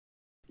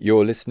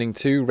You're listening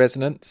to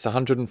Resonance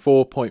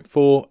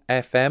 104.4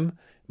 FM.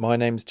 My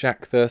name's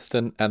Jack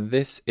Thurston and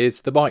this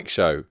is The Bike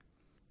Show.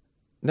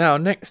 Now,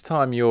 next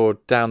time you're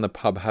down the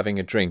pub having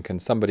a drink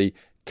and somebody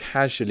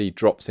casually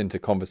drops into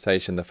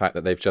conversation the fact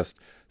that they've just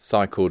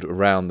cycled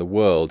around the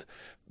world,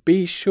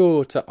 be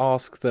sure to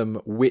ask them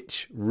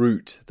which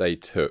route they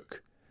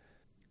took.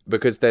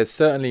 Because there's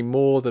certainly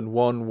more than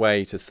one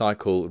way to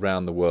cycle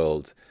around the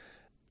world.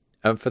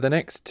 And for the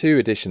next two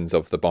editions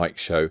of The Bike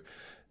Show,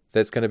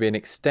 there's going to be an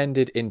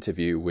extended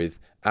interview with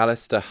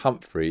Alastair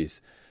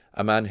Humphreys,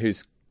 a man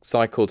who's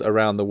cycled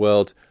around the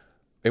world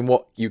in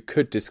what you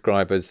could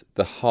describe as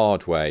the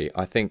hard way.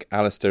 I think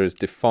Alastair has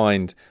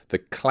defined the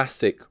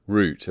classic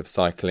route of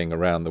cycling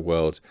around the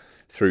world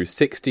through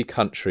 60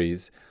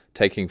 countries,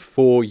 taking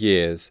 4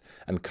 years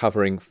and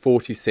covering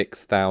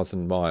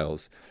 46,000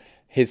 miles.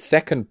 His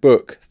second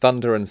book,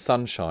 Thunder and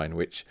Sunshine,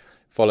 which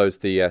follows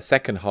the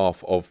second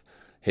half of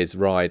his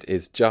ride,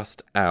 is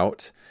just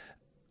out.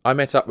 I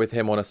met up with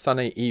him on a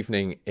sunny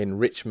evening in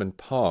Richmond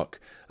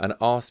Park and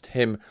asked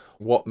him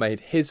what made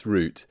his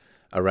route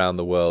around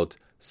the world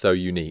so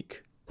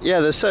unique.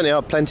 Yeah, there certainly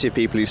are plenty of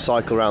people who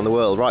cycle around the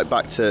world, right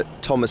back to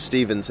Thomas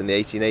Stevens in the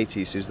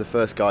 1880s, who's the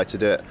first guy to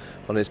do it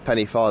on his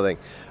penny farthing.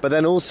 But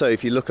then also,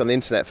 if you look on the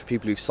internet for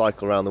people who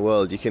cycle around the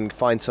world, you can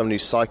find someone who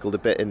cycled a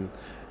bit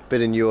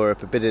in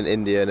Europe, a bit in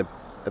India, and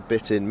a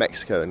bit in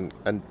Mexico,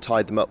 and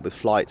tied them up with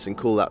flights and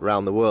call that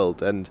round the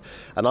world. And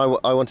I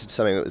wanted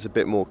something that was a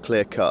bit more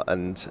clear cut,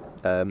 and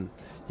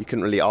you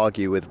couldn't really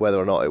argue with whether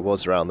or not it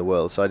was around the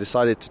world. So I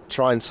decided to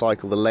try and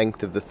cycle the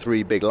length of the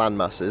three big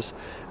landmasses,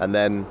 and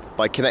then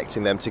by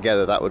connecting them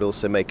together, that would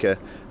also make a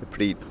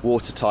pretty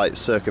watertight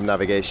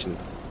circumnavigation.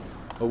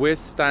 Well, we're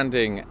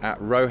standing at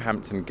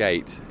Roehampton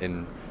Gate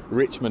in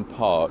Richmond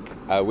Park,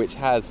 which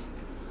has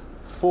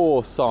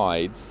 4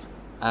 sides,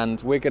 and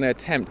we're going to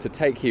attempt to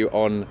take you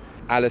on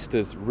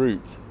Alastair's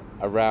route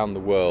around the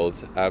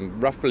world,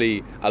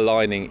 roughly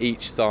aligning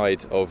each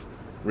side of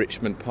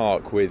Richmond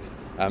Park with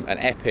an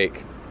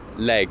epic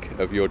leg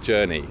of your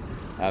journey.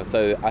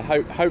 So I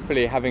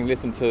hopefully, having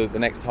listened to the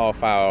next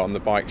half hour on the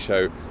bike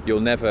show, you'll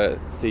never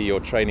see your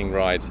training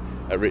ride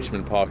at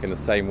Richmond Park in the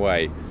same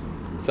way.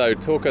 So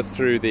talk us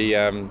through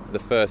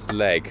the first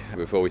leg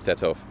before we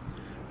set off.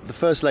 The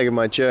first leg of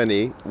my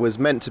journey was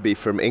meant to be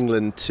from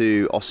England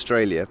to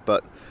Australia,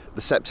 but the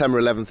September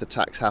 11th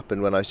attacks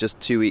happened when I was just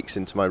 2 weeks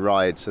into my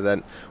ride. So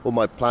then all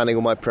my planning,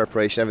 all my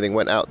preparation, everything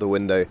went out the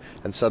window.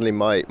 And suddenly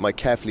my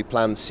carefully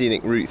planned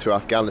scenic route through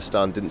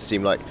Afghanistan didn't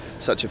seem like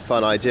such a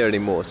fun idea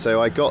anymore.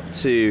 So I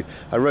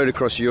rode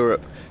across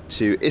Europe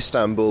to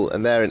Istanbul.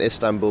 And there in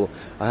Istanbul,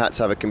 I had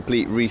to have a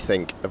complete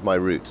rethink of my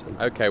route.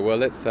 Okay, well,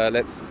 let's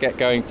get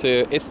going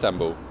to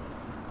Istanbul.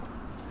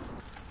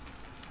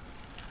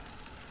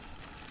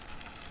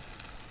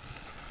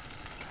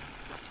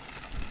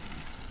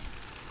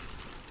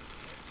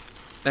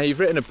 Now, you've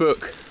written a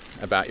book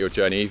about your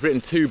journey. You've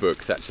written 2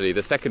 books, actually.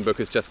 The second book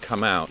has just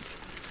come out.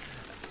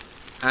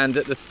 And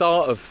at the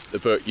start of the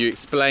book, you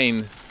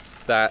explain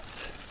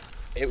that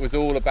it was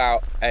all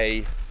about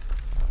a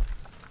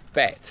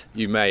bet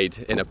you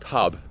made in a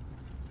pub.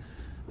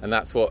 And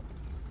that's what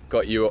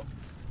got you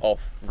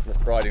off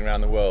riding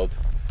around the world.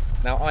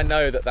 Now, I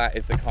know that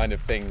is the kind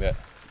of thing that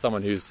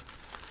someone who's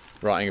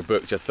writing a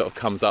book just sort of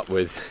comes up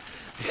with.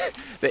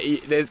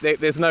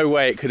 There's no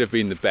way it could have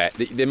been the bet.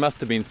 There must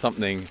have been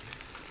something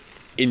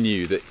in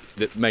you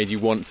that made you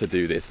want to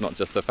do this, not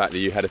just the fact that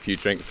you had a few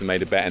drinks and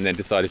made a bet and then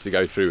decided to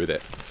go through with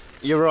it.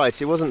 You're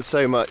right, it wasn't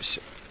so much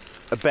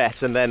a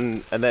bet and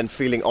then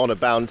feeling honour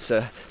bound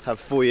to have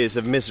 4 years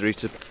of misery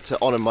to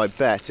honour my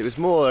bet. It was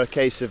more a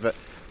case of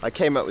I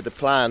came up with the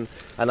plan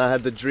and I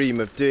had the dream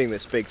of doing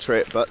this big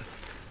trip, but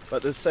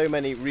there's so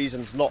many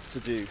reasons not to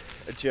do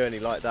a journey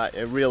like that.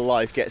 Real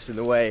life gets in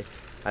the way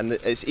and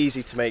it's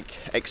easy to make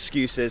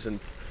excuses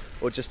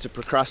or just to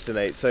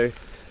procrastinate. So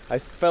I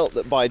felt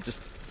that by just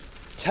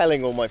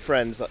telling all my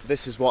friends that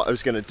this is what I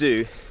was going to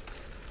do,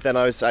 then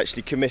I was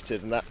actually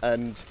committed,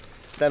 and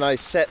then I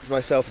set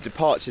myself a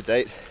departure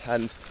date,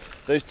 and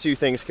those 2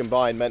 things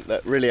combined meant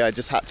that really I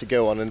just had to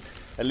go on and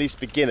at least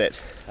begin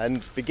it.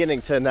 And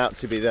beginning turned out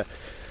to be the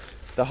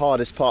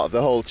hardest part of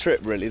the whole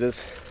trip, really.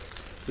 There's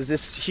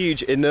this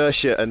huge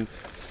inertia and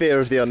fear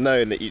of the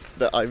unknown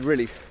that I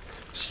really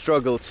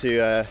struggle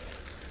to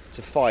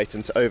fight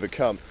and to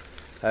overcome,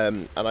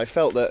 and I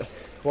felt that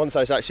once I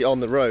was actually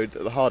on the road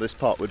that the hardest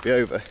part would be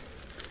over.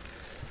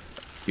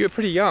 You were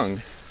pretty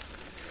young.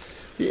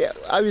 Yeah,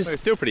 I was. Well,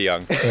 still pretty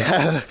young.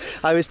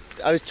 I was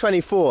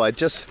 24. I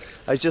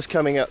was just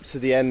coming up to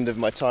the end of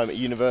my time at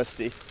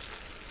university,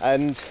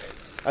 and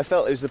I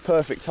felt it was the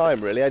perfect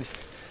time. Really, I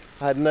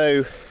had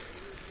no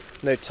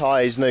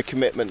ties, no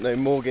commitment, no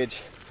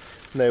mortgage,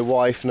 no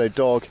wife, no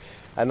dog,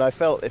 and I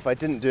felt if I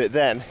didn't do it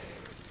then,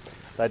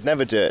 I'd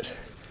never do it.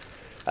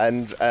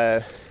 And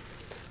I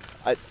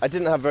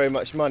didn't have very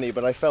much money,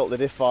 but I felt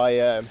that if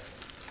I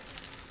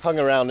hung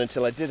around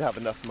until I did have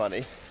enough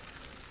money,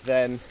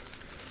 then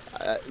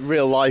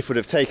real life would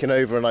have taken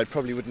over and I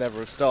probably would never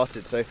have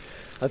started. So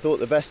I thought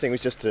the best thing was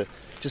just to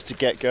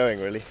get going,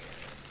 really.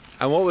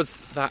 And what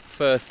was that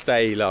first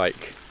day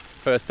like?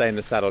 First day in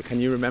the saddle,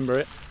 can you remember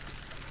it?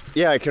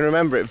 Yeah, I can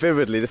remember it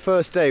vividly. The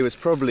first day was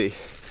probably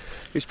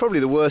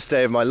the worst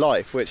day of my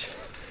life, which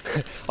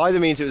either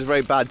means it was a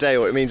very bad day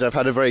or it means I've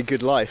had a very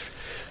good life.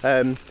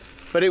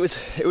 But it was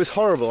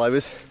horrible. I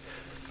was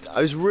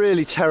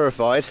really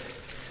terrified,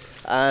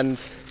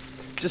 and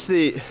just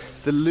this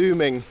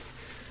looming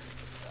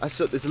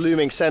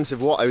sense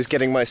of what I was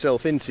getting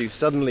myself into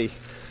suddenly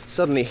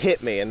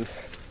hit me, and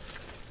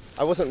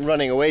I wasn't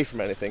running away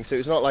from anything, so it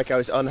was not like I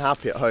was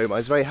unhappy at home. I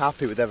was very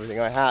happy with everything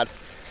I had,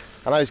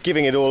 and I was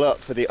giving it all up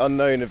for the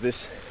unknown of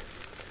this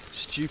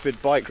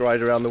stupid bike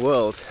ride around the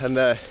world. And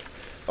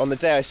on the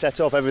day I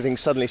set off, everything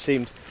suddenly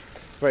seemed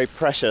very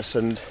precious.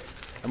 And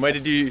where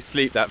did you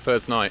sleep that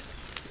first night?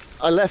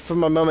 I left from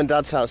my mum and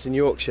dad's house in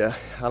Yorkshire,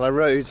 and I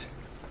rode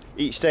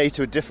each day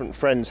to a different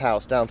friend's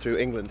house down through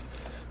England.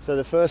 So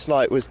the first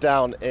night was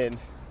down in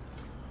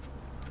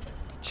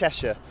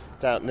Cheshire,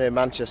 down near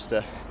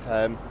Manchester,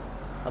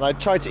 and I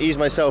tried to ease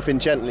myself in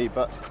gently,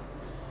 but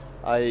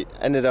I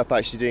ended up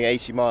actually doing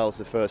 80 miles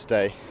the first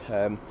day,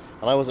 and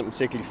I wasn't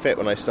particularly fit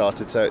when I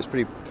started, so it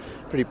was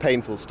pretty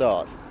painful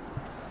start.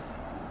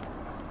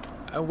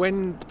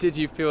 When did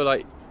you feel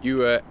like you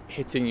were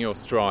hitting your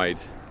stride?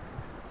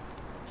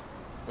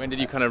 When did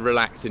you kind of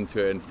relax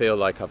into it and feel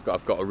like I've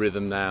got a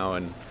rhythm now,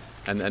 and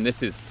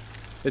this is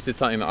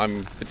something that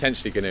I'm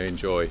potentially going to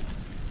enjoy?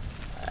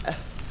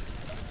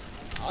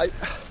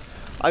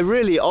 I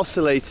really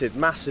oscillated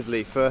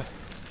massively for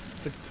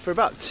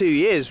about 2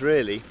 years,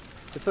 really.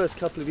 The first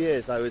couple of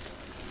years I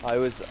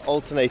was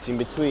alternating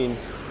between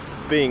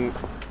being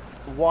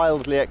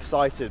wildly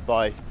excited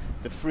by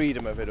the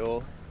freedom of it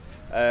all,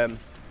 and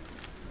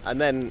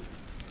then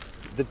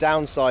the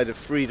downside of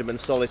freedom and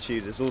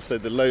solitude is also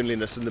the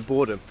loneliness and the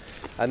boredom,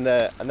 and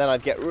then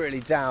I'd get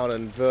really down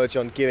and verge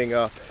on giving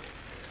up.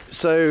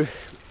 So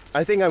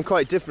I think I'm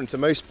quite different to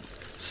most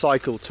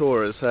cycle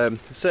tourers.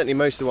 Certainly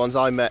most of the ones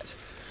I met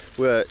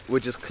were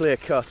just clear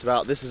cut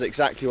about this was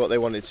exactly what they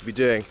wanted to be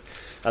doing,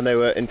 and they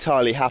were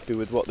entirely happy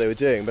with what they were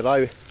doing. But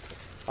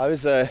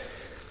I'd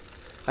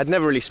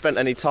never really spent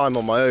any time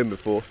on my own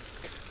before.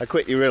 I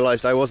quickly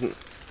realised I wasn't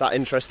that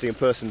interesting a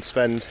person to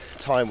spend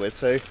time with,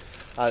 so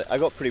I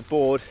got pretty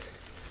bored.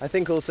 I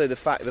think also the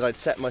fact that I'd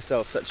set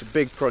myself such a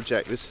big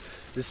project, this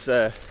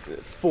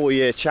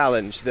 4-year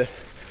challenge, the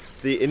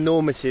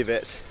enormity of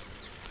it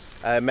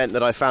meant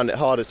that I found it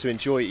harder to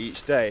enjoy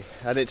each day,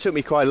 and it took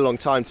me quite a long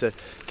time to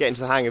get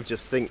into the hang of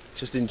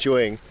just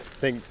enjoying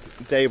things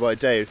day by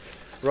day,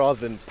 rather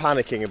than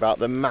panicking about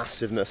the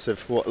massiveness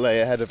of what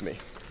lay ahead of me.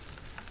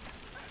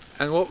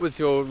 And what was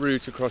your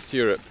route across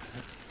Europe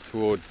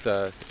towards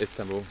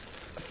Istanbul?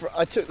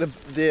 I took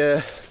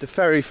the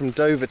ferry from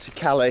Dover to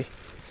Calais,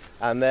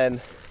 and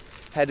then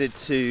headed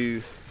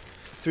through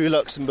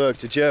Luxembourg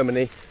to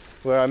Germany,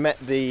 where I met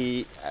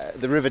the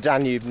River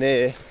Danube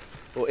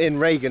in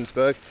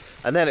Regensburg,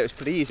 and then it was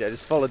pretty easy. I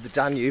just followed the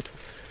Danube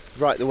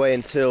right the way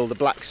until the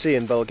Black Sea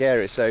in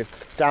Bulgaria, so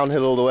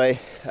downhill all the way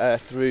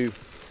through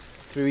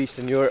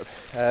Eastern Europe,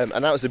 and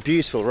that was a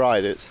beautiful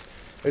ride. It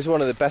was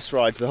one of the best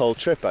rides of the whole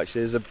trip,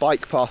 actually. There's a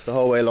bike path the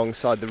whole way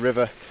alongside the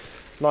river,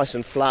 nice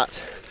and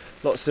flat,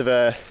 lots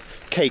of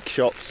cake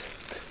shops,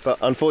 but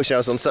unfortunately I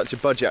was on such a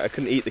budget I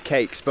couldn't eat the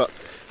cakes, but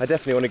I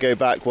definitely want to go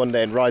back one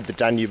day and ride the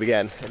Danube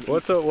again.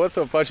 What sort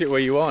of budget were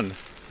you on?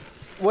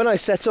 When I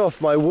set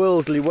off, my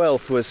worldly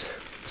wealth was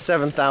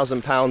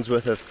 £7,000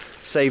 worth of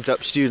saved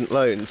up student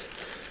loans,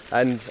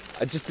 and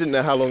I just didn't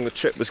know how long the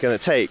trip was going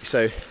to take,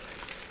 so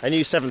I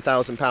knew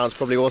 £7,000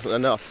 probably wasn't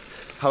enough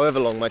however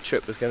long my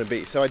trip was going to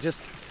be, so I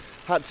just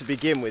had to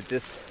begin with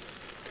this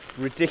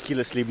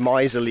ridiculously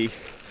miserly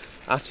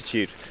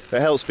attitude. It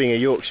helps being a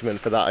Yorkshireman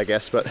for that, I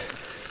guess, but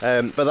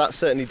that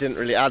certainly didn't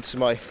really add to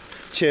my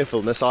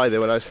cheerfulness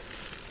either. When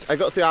I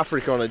got through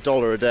Africa on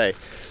 $1 a day,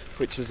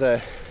 which was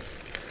it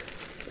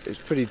was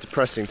pretty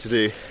depressing to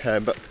do,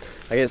 but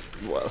I guess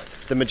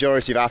the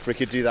majority of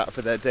Africa do that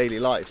for their daily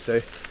life, so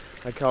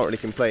I can't really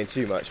complain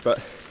too much.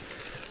 But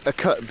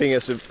being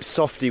a sort of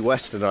softy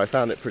Westerner, I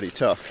found it pretty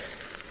tough.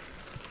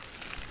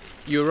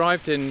 You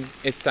arrived in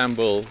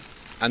Istanbul,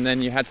 and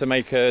then you had to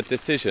make a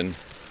decision.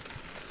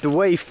 The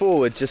way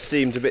forward just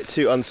seemed a bit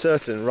too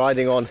uncertain,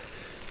 riding on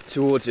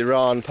towards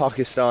Iran,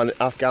 Pakistan,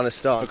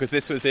 Afghanistan. Because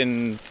this was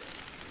in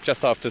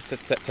just after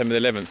September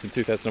 11th in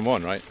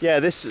 2001, right? Yeah,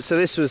 this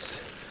was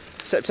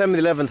September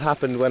 11th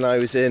happened when I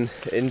was in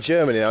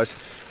Germany. I was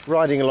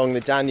riding along the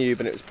Danube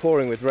and it was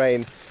pouring with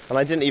rain, and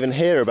I didn't even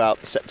hear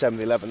about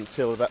September 11th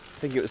until I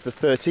think it was the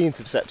 13th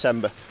of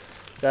September.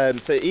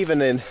 So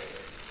even in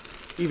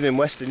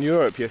Western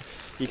Europe, you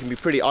can be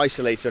pretty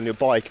isolated on your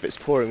bike if it's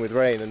pouring with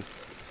rain and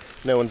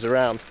no one's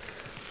around.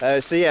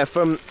 So yeah,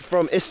 from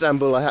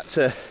Istanbul I had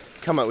to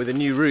come up with a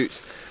new route.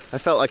 I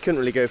felt I couldn't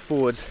really go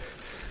forwards.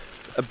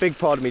 A big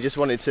part of me just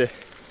wanted to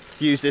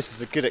use this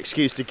as a good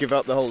excuse to give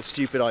up the whole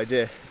stupid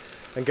idea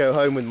and go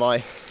home with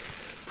my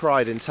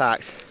pride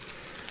intact.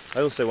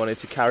 I also wanted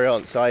to carry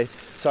on, so I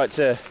had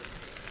to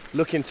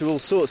look into all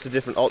sorts of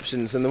different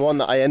options, and the one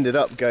that I ended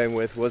up going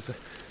with was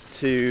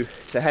to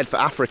head for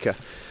Africa.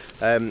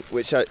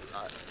 which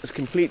was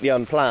completely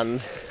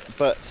unplanned,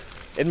 but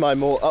in my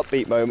more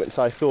upbeat moments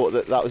I thought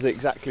that was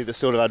exactly the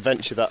sort of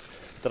adventure that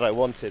I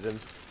wanted, and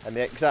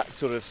the exact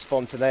sort of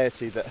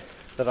spontaneity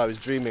that I was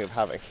dreaming of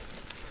having.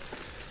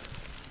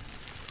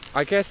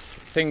 I guess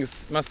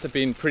things must have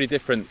been pretty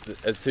different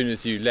as soon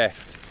as you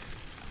left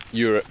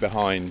Europe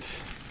behind.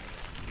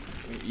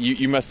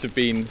 You must have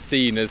been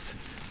seen as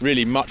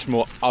really much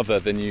more other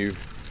than you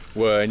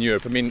were in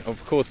Europe. I mean,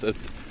 of course,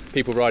 as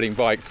people riding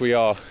bikes, we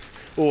are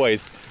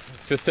always,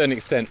 to a certain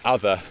extent,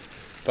 other.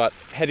 But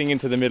heading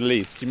into the Middle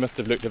East, you must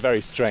have looked a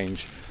very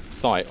strange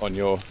sight on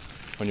your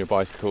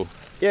bicycle.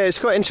 Yeah, it's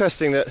quite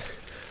interesting that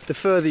the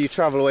further you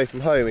travel away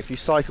from home, if you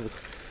cycle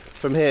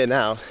from here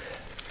now,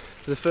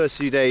 for the first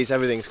few days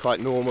everything's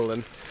quite normal,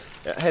 and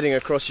heading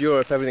across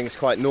Europe everything's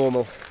quite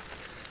normal.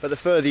 But the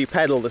further you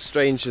pedal, the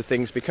stranger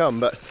things become.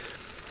 But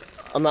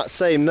on that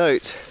same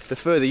note, the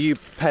further you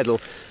pedal,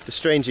 the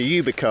stranger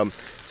you become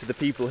to the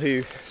people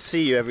who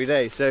see you every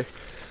day. So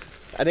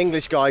an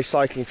English guy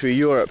cycling through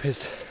Europe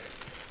is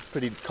a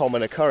pretty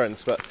common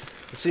occurrence, but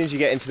as soon as you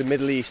get into the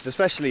Middle East,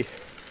 especially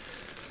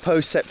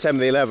post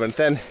September the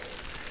 11th,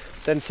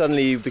 then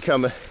suddenly you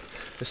become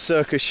a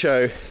circus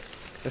show,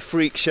 a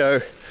freak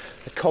show,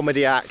 a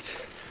comedy act,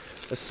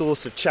 a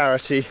source of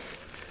charity,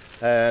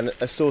 and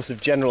a source of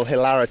general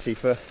hilarity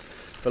for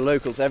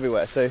locals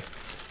everywhere. So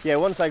yeah,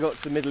 once I got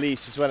to the Middle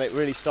East is when it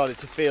really started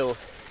to feel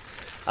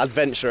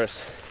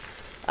adventurous,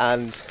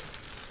 and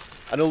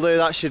although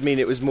that should mean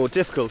it was more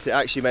difficult, it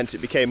actually meant it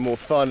became more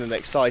fun and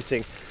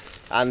exciting,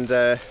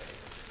 and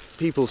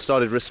people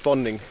started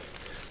responding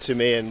to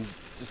me. And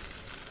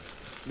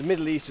the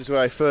Middle East is where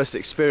I first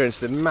experienced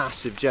the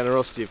massive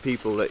generosity of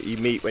people that you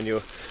meet when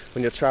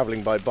you're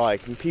travelling by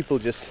bike, and people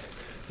just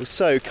were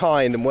so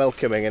kind and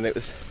welcoming, and it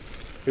was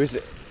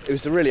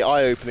a really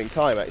eye-opening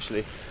time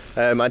actually.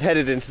 I'd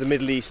headed into the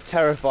Middle East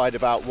terrified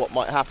about what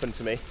might happen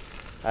to me,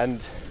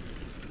 and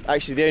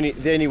actually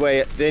the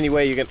only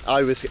way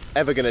I was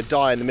ever going to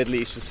die in the Middle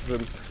East was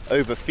from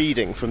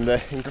overfeeding, from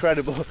the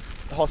incredible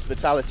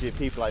hospitality of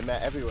people I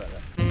met everywhere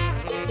there.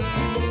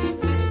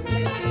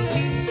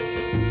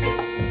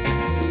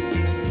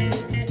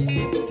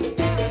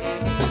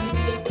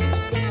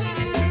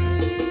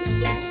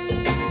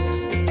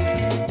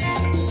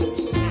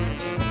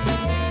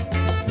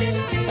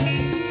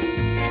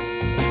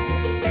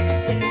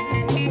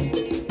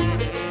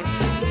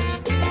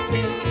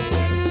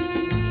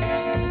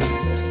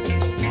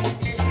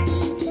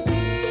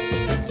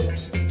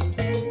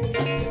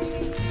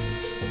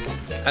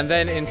 And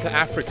then into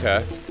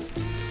Africa,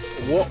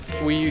 what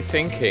were you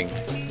thinking?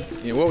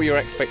 What were your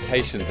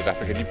expectations of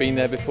Africa? Had you been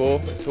there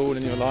before at all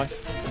in your life?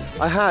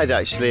 I had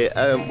actually.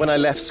 When I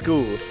left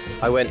school,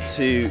 I went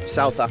to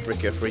South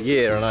Africa for a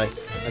year, and I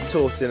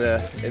taught in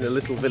a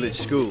little village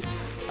school,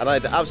 and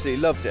I'd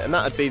absolutely loved it. And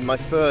that had been my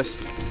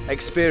first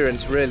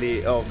experience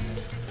really of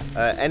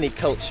any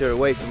culture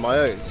away from my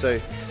own. So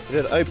it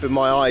had opened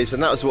my eyes,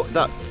 and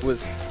that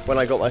was when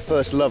I got my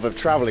first love of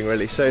travelling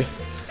really. So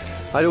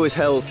I'd always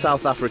held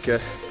South Africa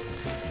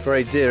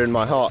very dear in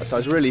my heart, so I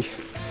was really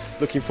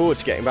looking forward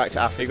to getting back to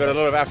Africa. You've got a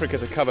lot of Africa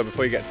to cover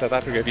before you get to South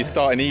Africa, if you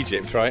start in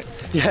Egypt, right?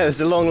 Yeah,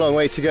 there's a long, long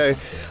way to go.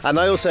 And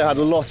I also had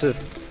a lot of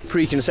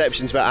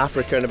preconceptions about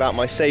Africa and about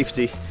my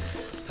safety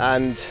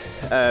and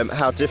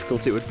how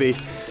difficult it would be.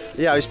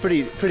 Yeah, I was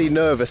pretty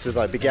nervous as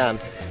I began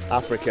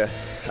Africa,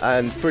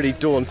 and pretty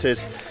daunted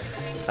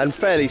and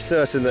fairly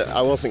certain that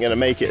I wasn't going to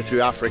make it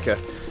through Africa.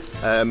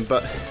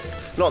 But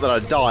not that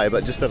I'd die,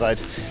 but just that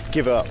I'd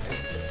give up.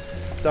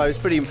 So I was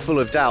pretty full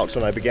of doubt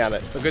when I began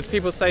it. Because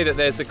people say that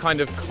there's a kind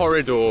of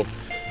corridor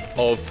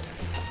of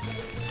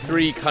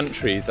three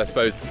countries, I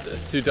suppose,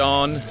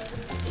 Sudan,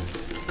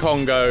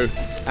 Congo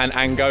and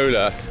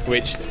Angola,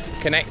 which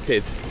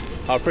connected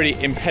are a pretty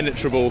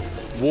impenetrable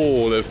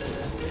wall of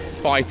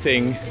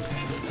fighting,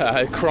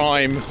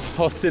 crime,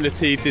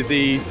 hostility,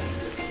 disease,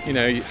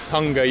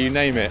 hunger, you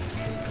name it.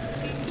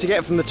 To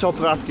get from the top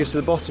of Africa to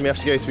the bottom, you have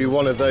to go through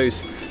one of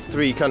those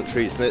three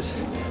countries, and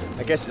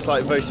I guess it's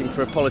like voting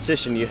for a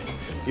politician. You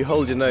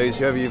hold your nose,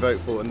 whoever you vote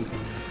for, and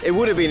it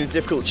would have been a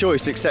difficult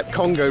choice, except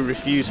Congo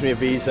refused me a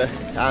visa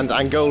and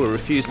Angola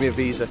refused me a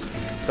visa,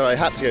 so I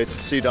had to go to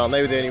Sudan.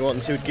 They were the only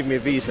ones who would give me a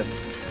visa,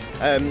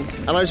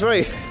 and I was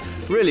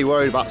really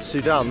worried about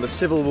Sudan, the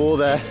civil war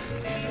there.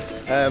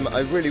 I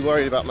was really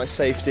worried about my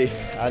safety,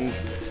 and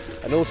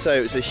also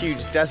it was a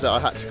huge desert I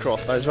had to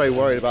cross, and I was very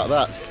worried about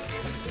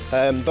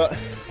that. But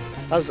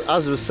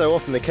as was so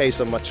often the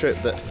case on my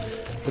trip, that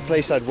the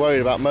place I'd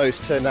worried about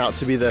most turned out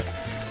to be the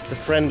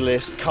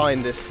friendliest,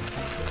 kindest,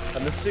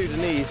 and the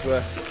Sudanese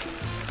were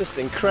just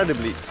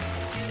incredibly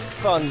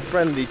fun,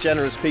 friendly,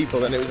 generous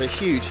people, and it was a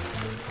huge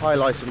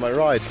highlight of my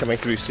rides coming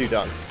through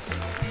Sudan.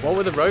 What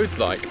were the roads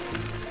like?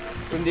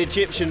 From the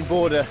Egyptian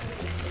border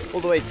all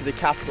the way to the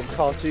capital,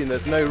 Khartoum,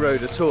 there's no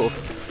road at all,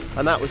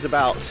 and that was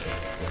about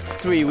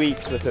 3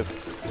 weeks worth of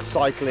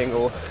cycling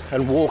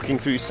and walking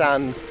through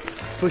sand,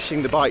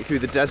 pushing the bike through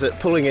the desert,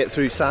 pulling it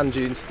through sand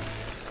dunes.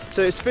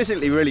 So it's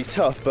physically really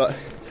tough, but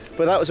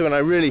that was when I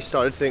really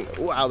started to think,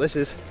 wow, this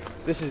is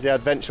this is the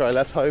adventure I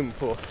left home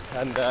for,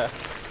 and I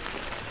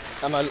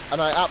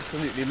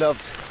absolutely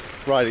loved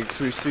riding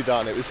through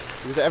Sudan. It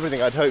was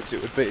everything I'd hoped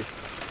it would be.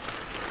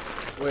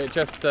 We're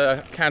just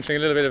encountering a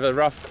little bit of a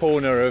rough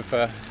corner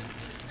of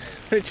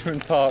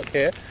Richmond Park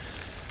here.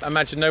 I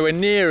imagine nowhere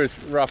near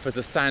as rough as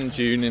a sand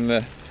dune in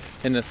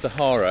the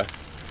Sahara.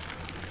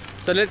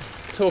 So let's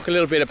talk a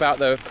little bit about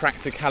the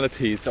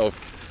practicalities of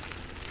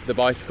the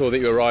bicycle that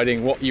you were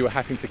riding, what you were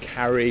having to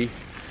carry,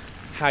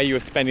 how you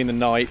were spending the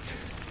night.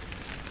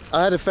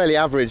 I had a fairly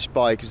average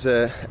bike. It was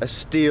a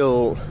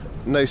steel,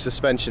 no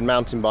suspension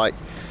mountain bike.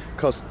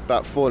 Cost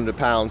about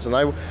 £400,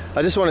 and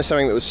I just wanted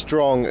something that was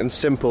strong and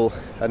simple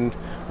and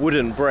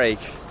wouldn't break.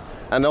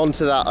 And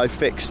onto that I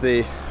fixed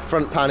the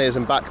front panniers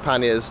and back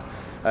panniers,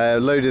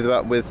 loaded them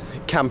up with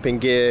camping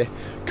gear,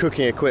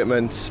 cooking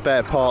equipment,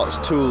 spare parts,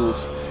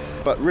 tools,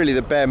 but really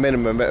the bare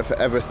minimum for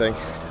everything.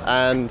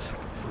 And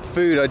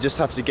food I just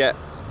have to get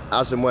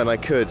as and when I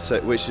could,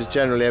 which was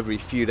generally every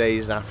few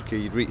days in Africa.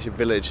 You'd reach a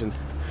village and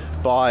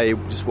buy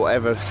just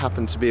whatever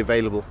happened to be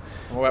available.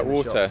 What about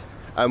water?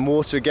 And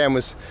water again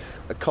was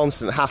a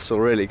constant hassle,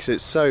 really, because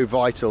it's so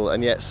vital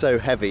and yet so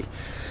heavy.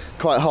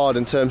 Quite hard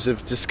in terms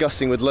of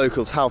discussing with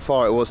locals how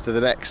far it was to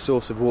the next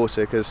source of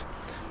water, because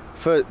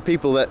for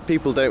people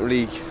don't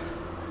really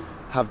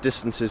have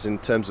distances in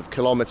terms of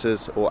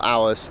kilometres or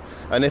hours,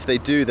 and if they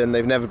do, then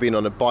they've never been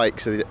on a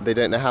bike, so they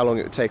don't know how long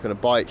it would take on a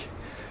bike.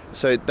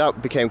 So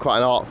that became quite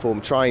an art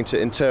form, trying to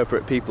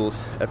interpret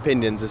people's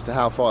opinions as to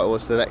how far it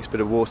was to the next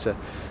bit of water.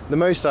 The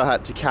most I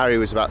had to carry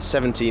was about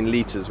 17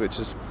 litres, which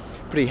is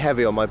pretty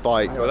heavy on my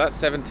bike. Well, that's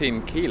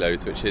 17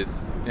 kilos, which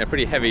is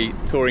pretty heavy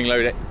touring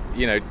load,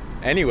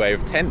 anyway,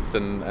 of tents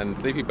and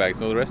sleeping bags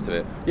and all the rest of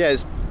it. Yeah,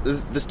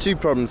 there's two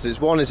problems.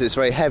 One is it's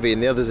very heavy,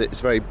 and the other is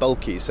it's very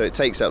bulky, so it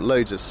takes up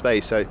loads of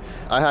space. So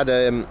I had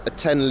a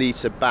 10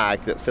 litre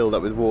bag that filled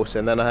up with water,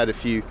 and then I had a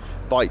few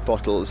bike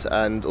bottles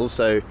and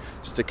also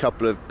just a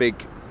couple of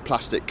big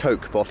plastic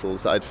Coke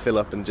bottles that I'd fill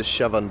up and just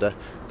shove under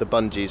the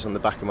bungees on the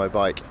back of my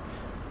bike.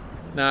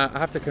 Now, I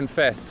have to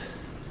confess,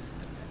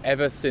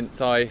 ever since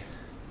I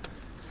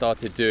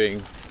started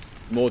doing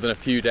more than a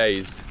few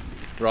days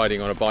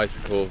riding on a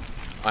bicycle,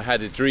 I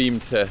had a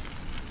dream to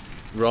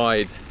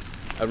ride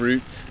a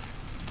route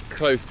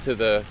close to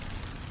the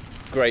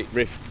Great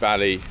Rift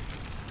Valley.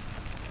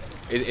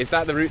 Is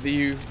that the route that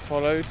you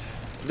followed?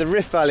 The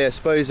Rift Valley, I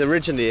suppose,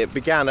 originally it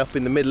began up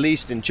in the Middle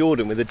East in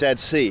Jordan with the Dead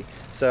Sea.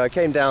 So I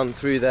came down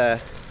through there,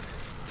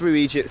 through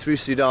Egypt, through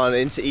Sudan,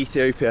 into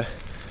Ethiopia,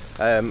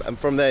 and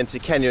from there into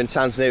Kenya and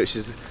Tanzania, which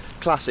is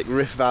classic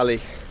Rift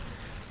Valley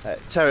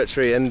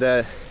territory. And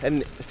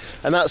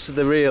that's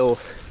the real,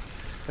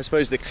 I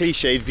suppose, the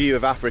cliched view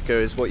of Africa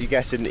is what you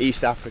get in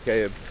East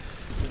Africa.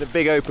 The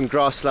big open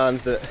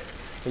grasslands, the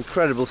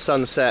incredible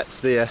sunsets,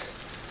 the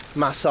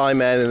Maasai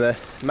men in their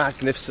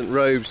magnificent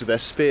robes with their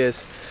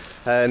spears.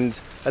 And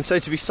so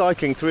to be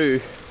cycling through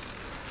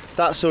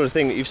that sort of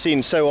thing that you've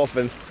seen so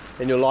often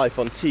in your life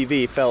on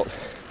TV felt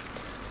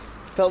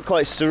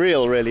quite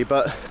surreal, really,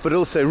 but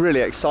also really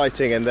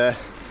exciting. And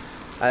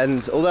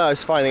although I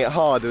was finding it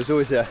hard, I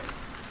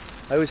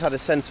always had a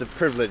sense of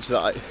privilege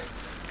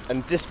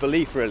and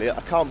disbelief, really.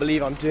 I can't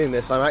believe I'm doing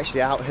this. I'm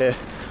actually out here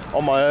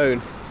on my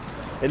own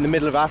in the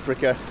middle of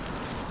Africa,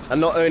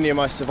 and not only am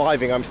I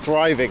surviving, I'm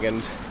thriving,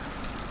 and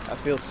I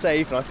feel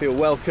safe and I feel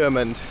welcome,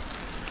 and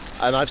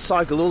I've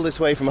cycled all this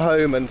way from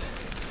home, and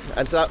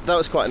so that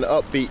was quite an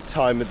upbeat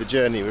time of the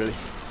journey, really.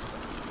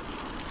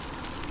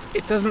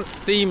 It doesn't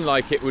seem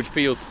like it would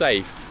feel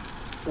safe.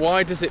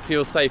 Why does it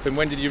feel safe, and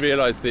when did you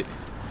realise that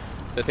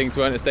things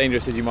weren't as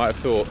dangerous as you might have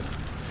thought?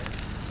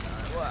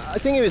 Well, I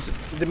think it was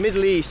the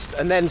Middle East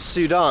and then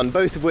Sudan,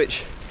 both of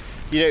which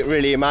you don't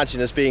really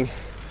imagine as being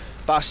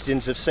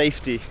bastions of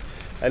safety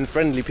and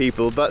friendly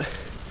people, but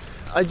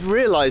I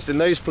realised in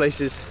those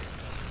places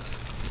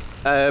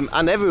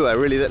and everywhere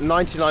really that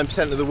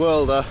 99% of the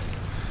world are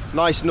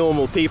nice,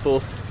 normal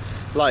people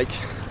like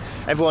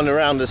everyone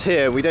around us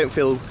here. We don't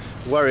feel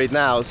worried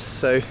now,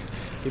 so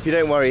if you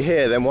don't worry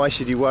here, then why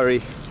should you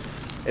worry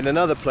in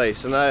another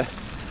place? And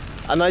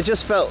I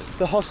just felt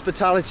the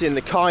hospitality and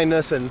the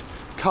kindness, and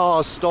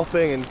cars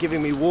stopping and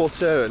giving me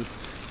water and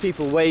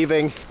people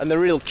waving, and the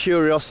real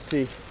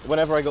curiosity.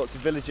 Whenever I got to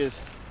villages,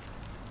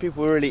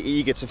 people were really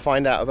eager to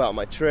find out about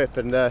my trip,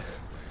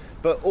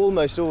 but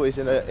almost always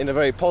in a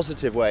very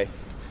positive way.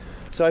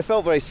 So I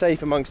felt very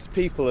safe amongst the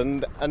people,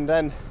 and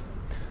then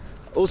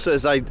also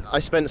as I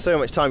spent so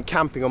much time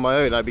camping on my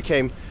own, I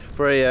became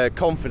very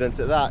confident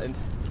at that, and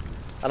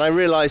I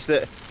realised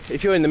that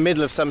if you're in the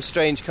middle of some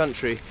strange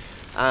country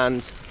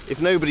and if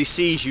nobody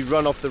sees you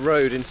run off the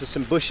road into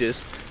some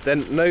bushes,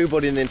 then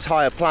nobody in the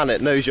entire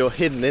planet knows you're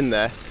hidden in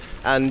there,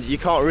 and you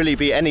can't really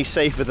be any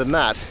safer than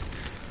that.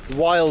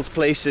 Wild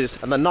places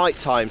and the night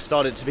time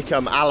started to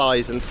become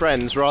allies and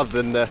friends rather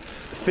than the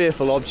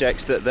fearful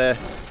objects that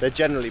they're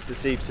generally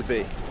perceived to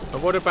be.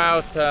 And what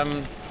about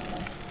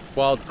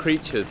wild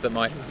creatures that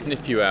might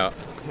sniff you out?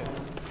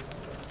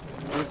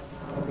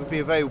 It would be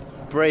a very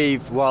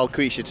brave wild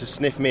creature to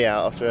sniff me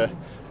out after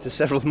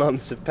several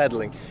months of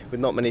pedalling with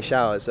not many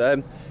showers.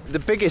 The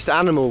biggest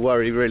animal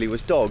worry really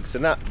was dogs,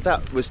 and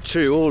that was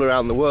true all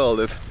around the world,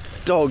 of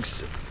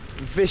dogs,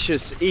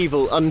 vicious,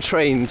 evil,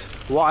 untrained,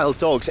 wild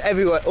dogs.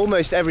 Everywhere,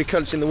 almost every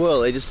country in the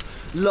world, they just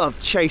love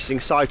chasing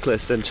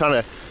cyclists and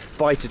trying to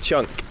bite a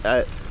chunk.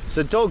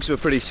 So dogs were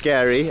pretty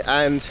scary,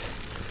 and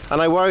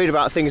I worried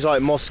about things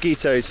like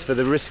mosquitoes for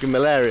the risk of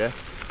malaria,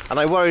 and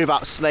I worried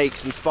about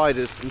snakes and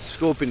spiders and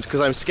scorpions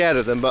because I'm scared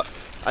of them, but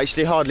I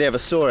actually hardly ever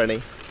saw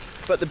any.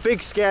 But the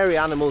big scary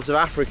animals of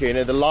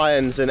Africa, the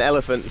lions and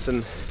elephants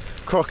and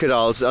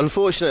crocodiles,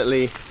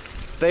 unfortunately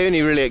they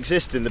only really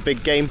exist in the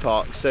big game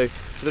parks. So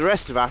for the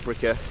rest of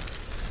Africa,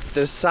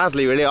 there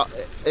sadly really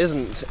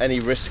isn't any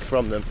risk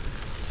from them.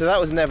 So that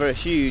was never a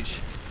huge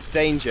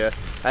danger,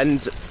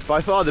 and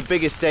by far the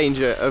biggest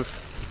danger of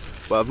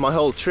my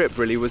whole trip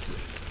really was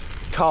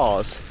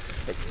cars.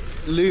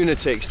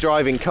 Lunatics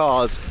driving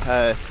cars,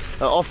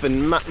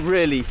 often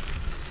really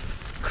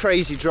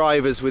crazy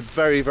drivers with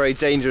very, very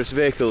dangerous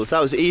vehicles.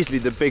 That was easily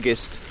the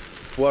biggest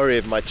worry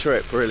of my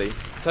trip, really.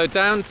 So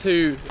down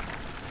to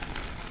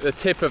the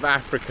tip of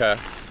Africa,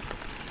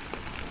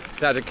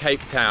 down to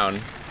Cape Town,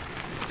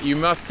 you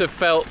must have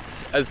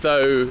felt as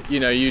though,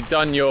 you'd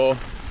done your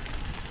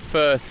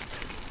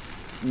first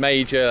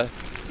major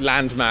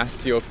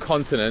landmass, your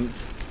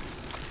continent.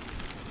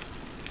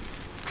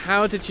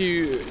 How did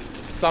you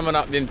summon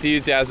up the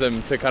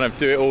enthusiasm to kind of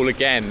do it all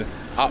again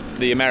up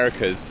the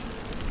Americas?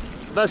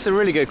 That's a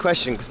really good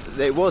question, because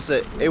it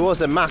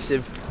was a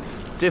massive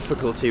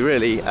difficulty,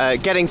 really.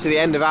 Getting to the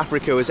end of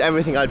Africa was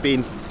everything I'd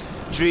been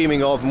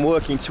dreaming of and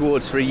working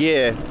towards for a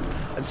year,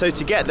 and so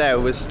to get there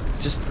was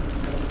just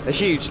a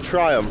huge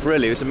triumph,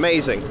 really. It was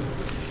amazing.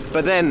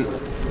 But then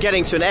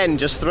getting to an end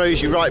just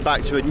throws you right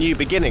back to a new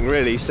beginning,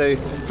 really. So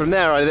from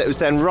there it was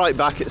then right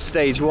back at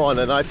stage one,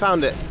 and I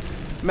found it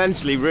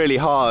mentally really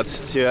hard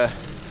to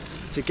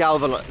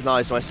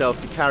galvanise myself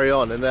to carry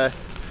on. And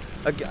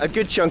a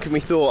good chunk of me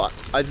thought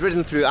I'd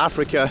ridden through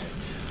Africa.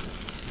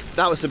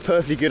 That was a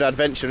perfectly good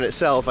adventure in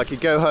itself. I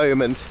could go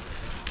home and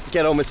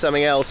get on with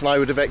something else, and I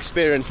would have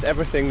experienced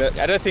everything that...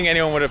 I don't think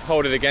anyone would have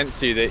held it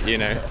against you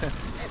that,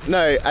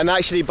 No, and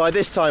actually by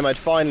this time I'd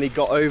finally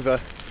got over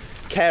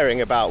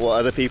caring about what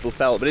other people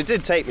felt, but it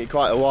did take me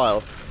quite a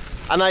while.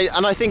 And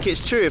I think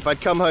it's true, if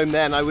I'd come home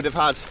then I would have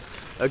had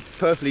a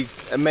perfectly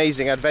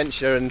amazing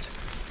adventure and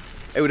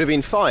it would have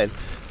been fine.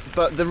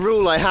 But the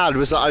rule I had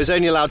was that I was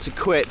only allowed to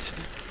quit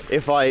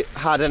if I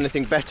had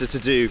anything better to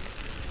do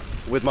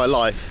with my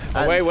life.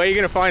 Where are you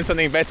going to find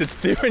something better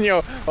to do when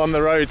you're on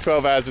the road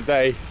 12 hours a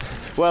day?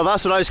 Well,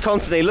 that's what I was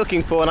constantly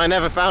looking for, and I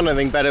never found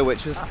anything better,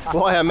 which was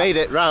why I made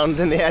it round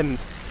in the end.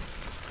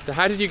 So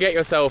how did you get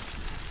yourself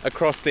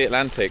across the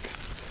Atlantic?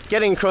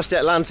 Getting across the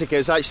Atlantic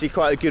was actually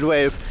quite a good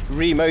way of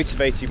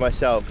re-motivating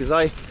myself, because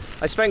I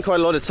spent quite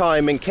a lot of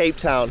time in Cape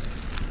Town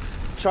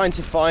trying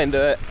to find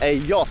a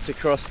yacht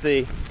across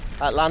the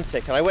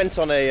Atlantic, and I went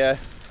on a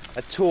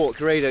talk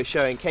radio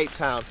show in Cape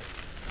Town,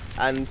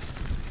 and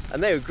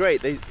they were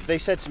great. They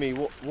said to me,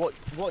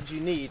 what do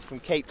you need from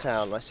Cape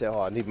Town? And I said,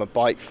 I need my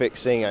bike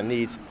fixing, I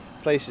need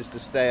places to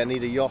stay, I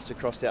need a yacht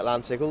across the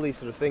Atlantic, all these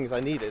sort of things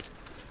I needed.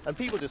 And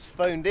people just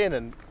phoned in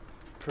and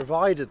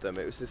provided them.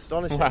 It was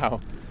astonishing. Wow.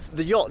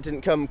 The yacht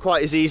didn't come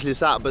quite as easily as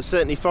that, but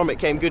certainly from it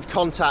came good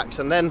contacts,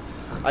 and then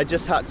I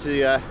just had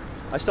to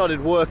I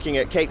started working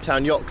at Cape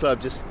Town Yacht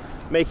Club, just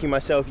making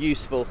myself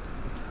useful,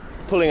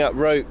 pulling up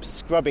ropes,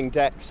 scrubbing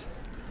decks,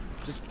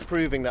 just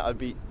proving that I'd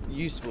be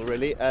useful,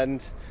 really.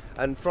 And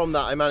from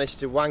that I managed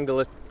to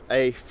wangle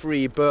a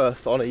free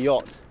berth on a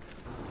yacht.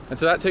 And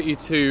so that took you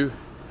to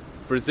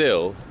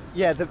Brazil?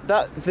 Yeah,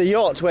 the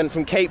yacht went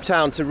from Cape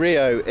Town to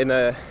Rio in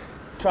a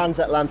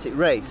transatlantic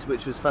race,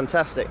 which was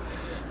fantastic.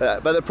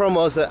 But the problem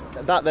was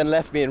that then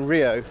left me in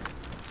Rio,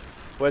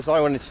 whereas I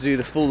wanted to do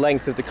the full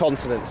length of the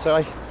continent.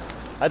 So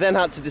I then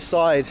had to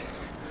decide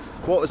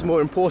what was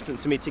more important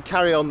to me, to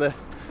carry on the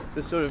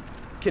sort of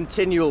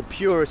continual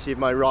purity of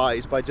my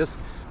ride by just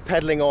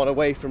pedalling on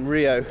away from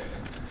Rio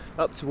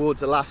up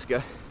towards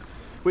Alaska,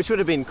 which would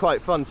have been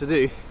quite fun to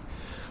do,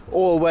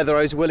 or whether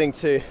I was willing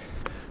to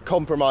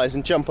compromise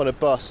and jump on a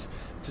bus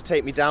to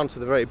take me down to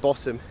the very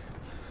bottom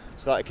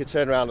so that I could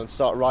turn around and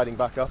start riding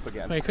back up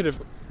again. Well, you could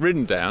have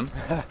ridden down.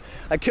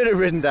 I could have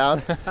ridden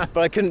down, but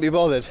I couldn't be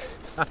bothered.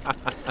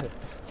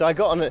 So I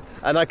got on it,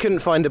 and I couldn't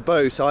find a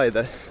boat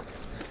either.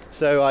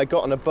 So I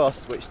got on a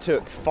bus which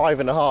took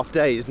 5.5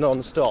 days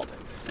non-stop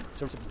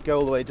to go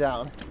all the way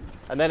down.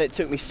 And then it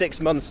took me 6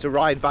 months to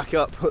ride back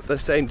up the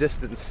same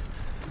distance.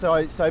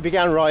 So I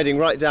began riding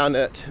right down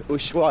at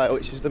Ushuaia,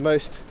 which is the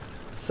most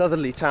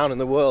southerly town in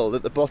the world,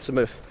 at the bottom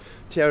of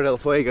Tierra del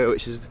Fuego,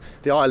 which is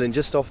the island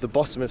just off the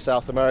bottom of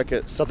South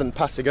America, southern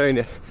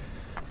Patagonia.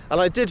 And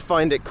I did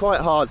find it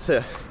quite hard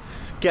to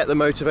get the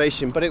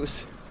motivation, but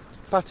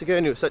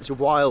Patagonia was such a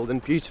wild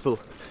and beautiful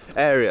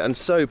area and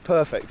so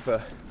perfect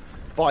for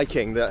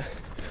biking that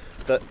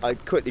I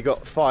quickly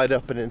got fired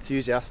up and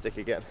enthusiastic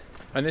again.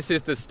 And this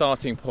is the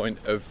starting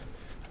point of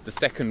the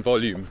second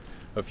volume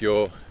of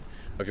your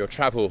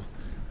travel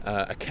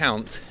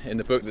account in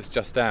the book that's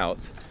just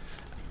out,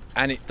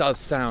 and it does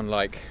sound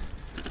like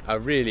a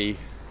really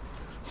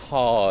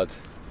hard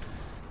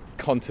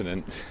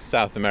continent,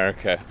 South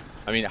America.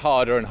 I mean,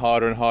 harder and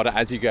harder and harder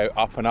as you go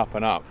up and up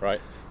and up, right?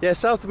 Yeah,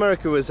 South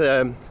America was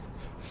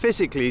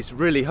physically it's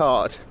really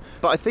hard,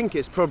 but I think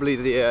it's probably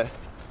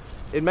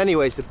in many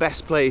ways the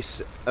best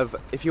place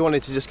if you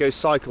wanted to just go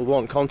cycle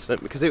one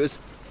continent, because it was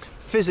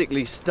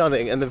physically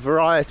stunning, and the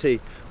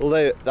variety,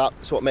 although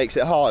that's what makes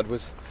it hard,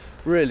 was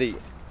really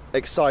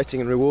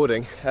exciting and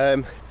rewarding.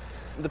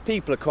 The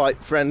people are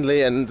quite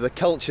friendly, and the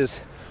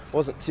cultures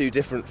wasn't too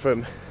different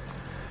from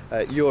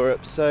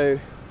Europe. So,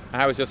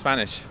 how was your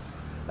Spanish?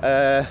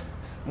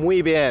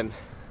 Muy bien.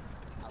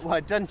 Well,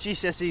 I'd done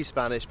GCSE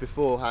Spanish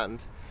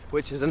beforehand,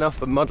 which is enough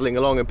for muddling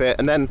along a bit,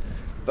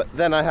 but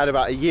then I had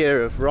about a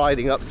year of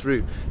riding up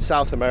through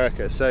South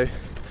America. So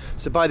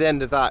by the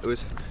end of that, it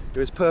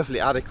was perfectly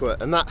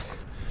adequate, and that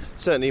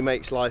certainly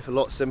makes life a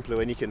lot simpler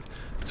when you can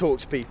talk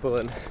to people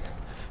and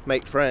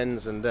make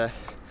friends, and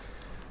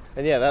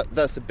yeah,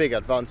 that's a big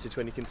advantage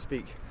when you can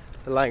speak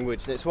the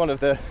language. And it's one of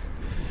the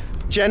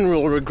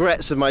general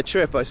regrets of my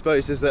trip, I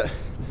suppose, is that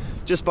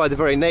just by the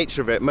very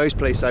nature of it, most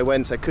places I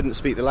went I couldn't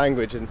speak the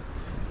language, and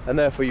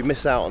therefore you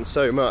miss out on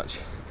so much.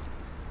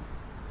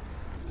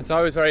 And so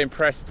I was very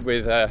impressed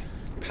with a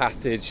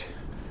passage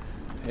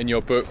in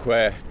your book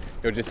where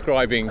you're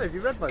describing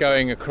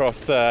going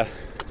across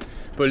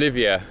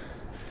Bolivia,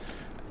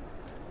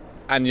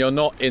 and you're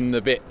not in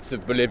the bits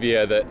of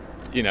Bolivia that,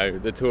 you know,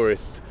 the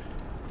tourists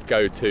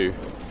go to.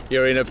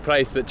 You're in a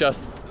place that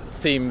just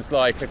seems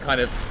like a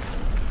kind of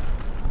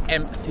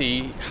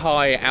empty,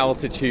 high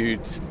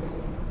altitude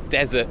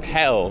desert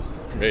hell,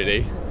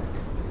 really.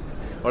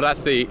 Well,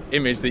 that's the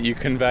image that you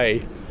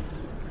convey.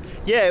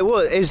 Yeah, it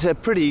was a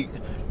pretty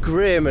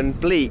grim and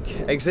bleak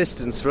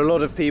existence for a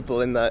lot of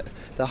people in the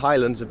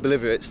highlands of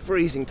Bolivia. It's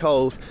freezing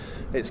cold,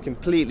 it's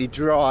completely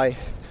dry,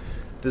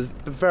 there's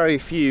very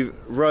few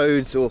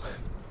roads or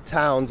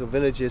towns or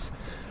villages,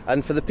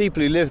 and for the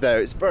people who live there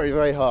it's very,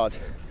 very hard.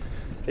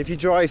 If you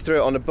drive through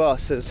it on a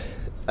bus, as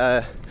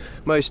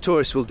most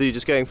tourists will do,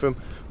 just going from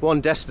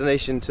one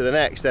destination to the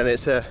next, then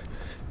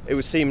it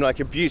would seem like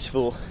a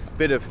beautiful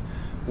bit of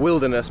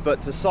wilderness,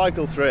 but to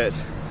cycle through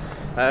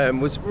it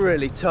was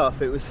really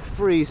tough. It was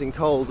freezing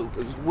cold, it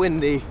was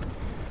windy,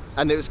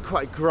 and it was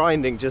quite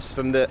grinding just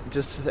from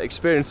just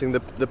experiencing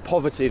the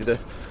poverty of the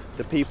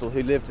people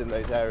who lived in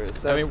those areas.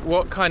 So, I mean,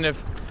 what kind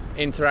of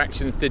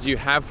interactions did you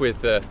have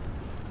with the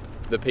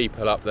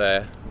people up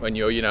there when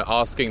you're, you know,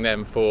 asking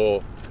them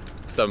for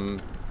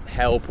some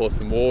help or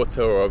some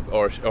water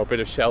or a bit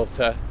of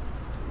shelter?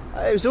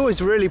 It was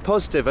always really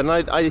positive, and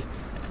I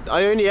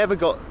only ever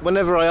got,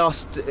 whenever I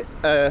asked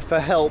for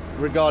help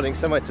regarding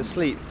somewhere to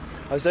sleep,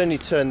 I was only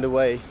turned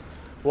away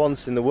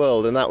once in the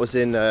world, and that was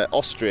in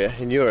Austria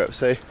in Europe.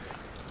 So a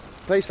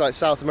place like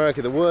South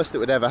America, the worst that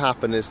would ever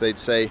happen is they'd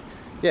say,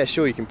 yeah,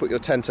 sure, you can put your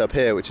tent up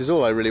here, which is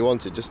all I really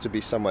wanted, just to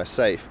be somewhere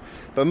safe.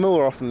 But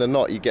more often than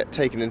not, you get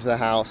taken into the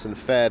house and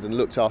fed and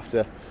looked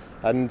after,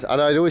 and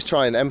I'd always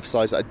try and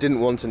emphasise that I didn't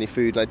want any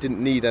food and I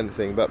didn't need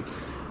anything, but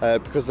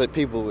because the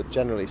people were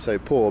generally so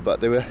poor,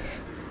 but they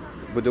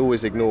would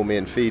always ignore me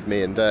and feed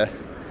me, and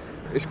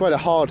it's quite a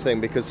hard thing,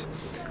 because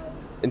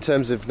in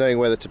terms of knowing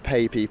whether to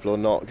pay people or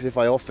not, because if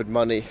I offered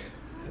money,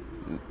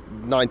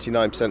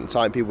 99% of the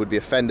time people would be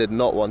offended and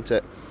not want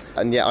it,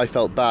 and yet I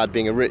felt bad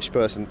being a rich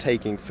person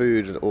taking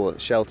food or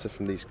shelter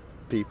from these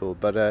people.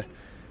 But I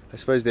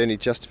suppose the only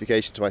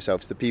justification to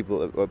myself is the people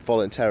that were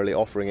voluntarily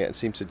offering it and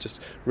seem to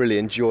just really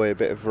enjoy a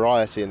bit of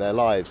variety in their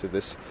lives, of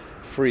this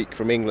freak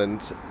from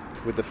England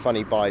with the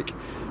funny bike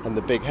and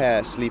the big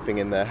hair sleeping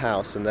in their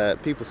house,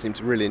 and people seem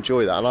to really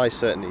enjoy that, and I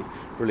certainly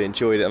really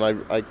enjoyed it,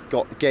 and I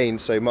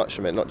gained so much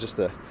from it, not just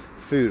the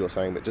food or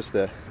something, but just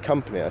the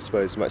company, I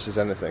suppose, as much as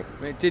anything.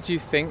 I mean, did you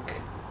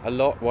think a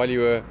lot while you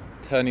were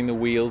turning the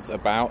wheels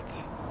about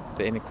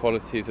the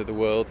inequalities of the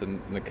world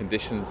and the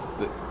conditions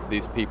that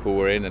these people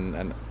were in,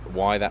 and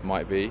why that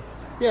might be?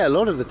 Yeah, a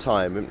lot of the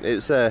time.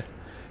 It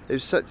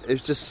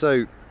was just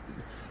so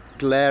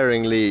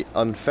glaringly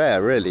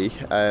unfair, really,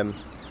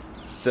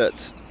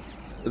 that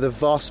the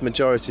vast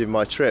majority of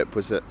my trip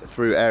was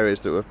through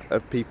areas that were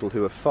of people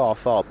who were far,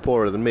 far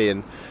poorer than me,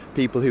 and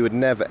people who would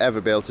never, ever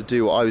be able to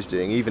do what I was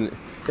doing.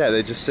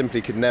 They just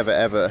simply could never,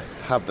 ever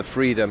have the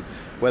freedom,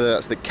 whether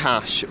that's the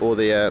cash or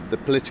the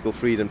political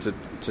freedom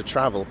to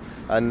travel.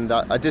 And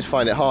I did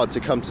find it hard to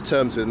come to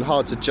terms with and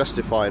hard to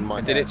justify in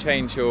my head. Did it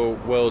change your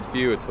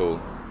worldview at all?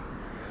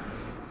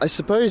 I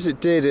suppose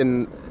it did,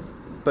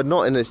 but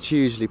not in a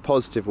hugely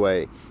positive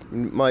way.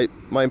 My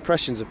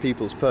impressions of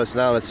people's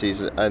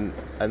personalities and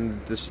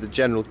the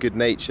general good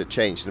nature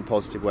changed in a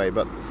positive way,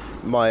 but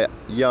my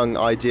young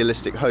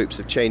idealistic hopes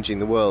of changing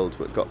the world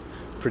got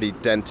pretty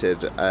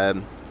dented.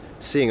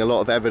 Seeing a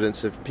lot of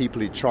evidence of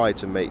people who tried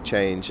to make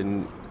change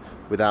and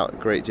without a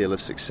great deal of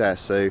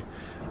success. So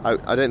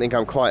I don't think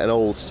I'm quite an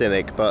old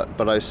cynic, but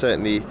I was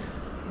certainly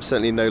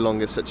no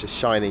longer such a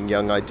shining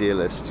young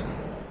idealist.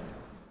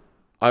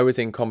 I was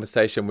in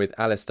conversation with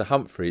Alastair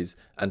Humphreys,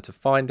 and to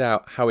find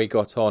out how he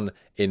got on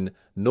in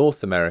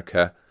North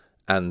America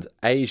and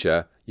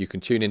Asia, you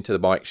can tune into The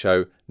Bike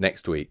Show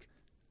next week.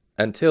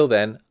 Until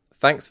then,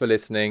 thanks for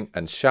listening,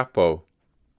 and chapeau.